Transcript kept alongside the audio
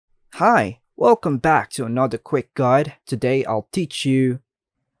Hi, welcome back to another quick guide. Today I'll teach you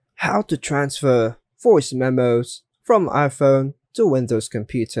how to transfer voice memos from iPhone to Windows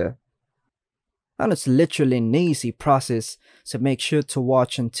computer. And it's literally an easy process, so make sure to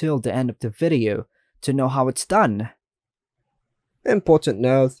watch until the end of the video to know how it's done. Important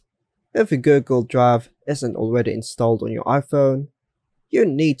note, if your Google Drive isn't already installed on your iPhone, you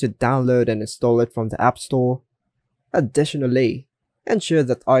need to download and install it from the App Store. Additionally, ensure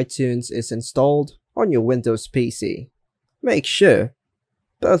that iTunes is installed on your Windows PC. Make sure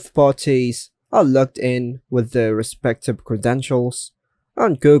both parties are logged in with their respective credentials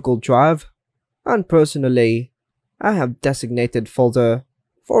on Google Drive, and personally, I have designated folder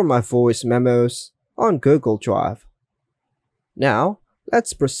for my voice memos on Google Drive. Now,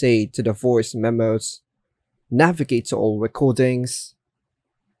 let's proceed to the voice memos. Navigate to all recordings.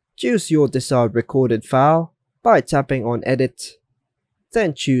 Choose your desired recorded file by tapping on Edit.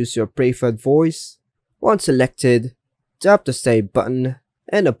 Then choose your preferred voice. Once selected, tap the Save button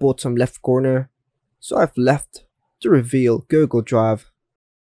in the bottom left corner. Swipe left to reveal Google Drive.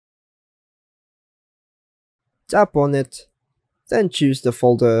 Tap on it, then choose the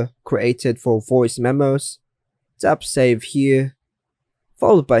folder created for voice memos. Tap Save here,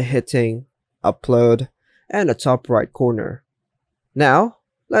 followed by hitting Upload in the top right corner. Now,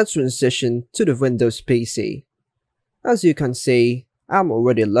 let's transition to the Windows PC. As you can see, I'm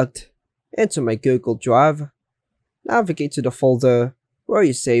already logged into my Google Drive. Navigate to the folder where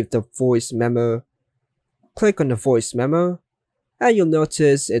you saved the voice memo. Click on the voice memo, and you'll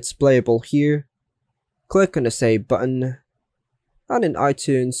notice it's playable here. Click on the Save button, and in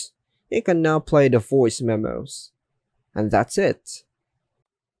iTunes, you can now play the voice memos. And that's it.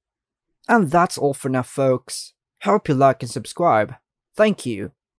 And that's all for now, folks. Hope you like and subscribe. Thank you.